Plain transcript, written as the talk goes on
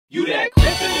You that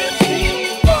Christian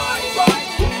MC, right, right.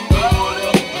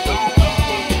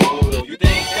 You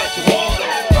think that you want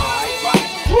that, right, right.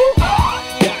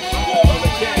 Got you on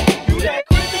the check. You that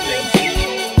Christian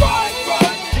MC, right,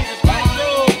 right. Jesus Christ,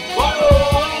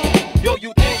 yo,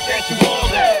 you think that you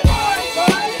want that, right,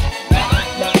 right.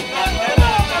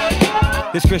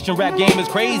 This Christian rap game is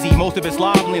crazy, most of it's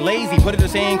slovenly, lazy. Put it in the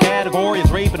same category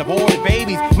as rape and aborted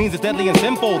babies. Means it's deadly and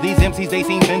sinful. These MCs, they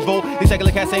seem vengeful. These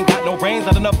secular cats ain't got no brains,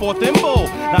 not enough for a thimble.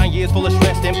 9 years full of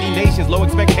stress, empty nations, low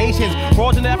expectations.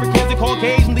 Fraudulent Africans and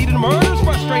Caucasians leading to murders,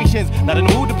 frustrations. Not in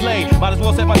the mood to play, might as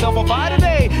well set myself on fire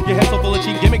today. Your head so full of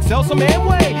cheap gimmicks, sell some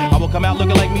Amway. I will come out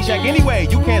looking like Meshach anyway.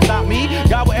 You can't stop me.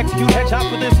 God will execute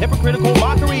headshots with this hypocritical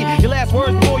mockery. Your last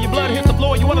words before your blood hits the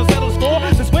floor. You wanna settle the score?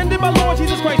 Since when did my Lord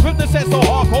Jesus Christ rip the set so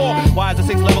hardcore? Why is the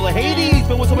 6th level of Hades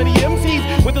filled with so many MCs?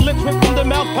 With the lips ripped from the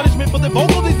mouth, punishment for the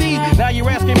vocal disease. Now you're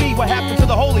asking me what happened to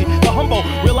the holy, the humble.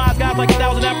 Realize guys like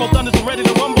 1,000 Afro thunders are ready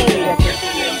to rumble. You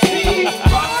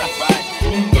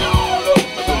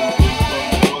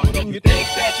think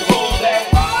that you roll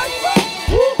that, right, right.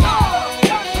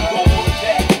 Got you on the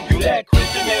check. You that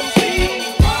Christian MC,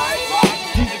 right, right.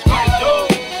 Jesus Christ,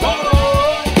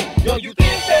 yo, you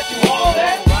think that you roll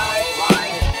that, right,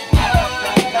 right.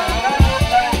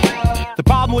 The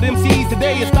problem with MCs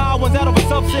today is style one's out of a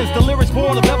substance. The lyrics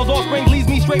born of devil's offspring leaves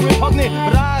me straight repugnant.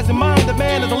 But eyes and mind, the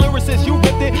man is a lyricist. You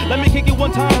ripped it. Let me kick it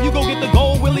one time. You go get the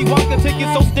gold Willy Wonka ticket.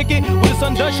 So stick it when the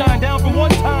sun does shine down from one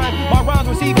time. My rhymes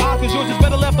receive Oscars. Yours is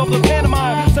better left over the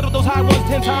pantomime. Set up those high ones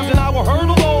 10 times and I will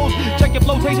hurdle those. Check your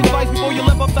flotation device before you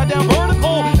left upside down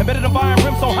vertical. Embedded in fire and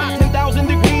brimstone hot 10,000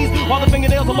 degrees. While the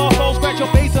fingernails are lost souls scratch your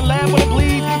face and laugh when it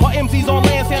bleeds. While MCs on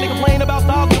land stand and complain about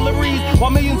style deliveries.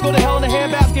 While millions go to hell in a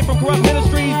handbasket from corrupt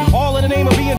ministries.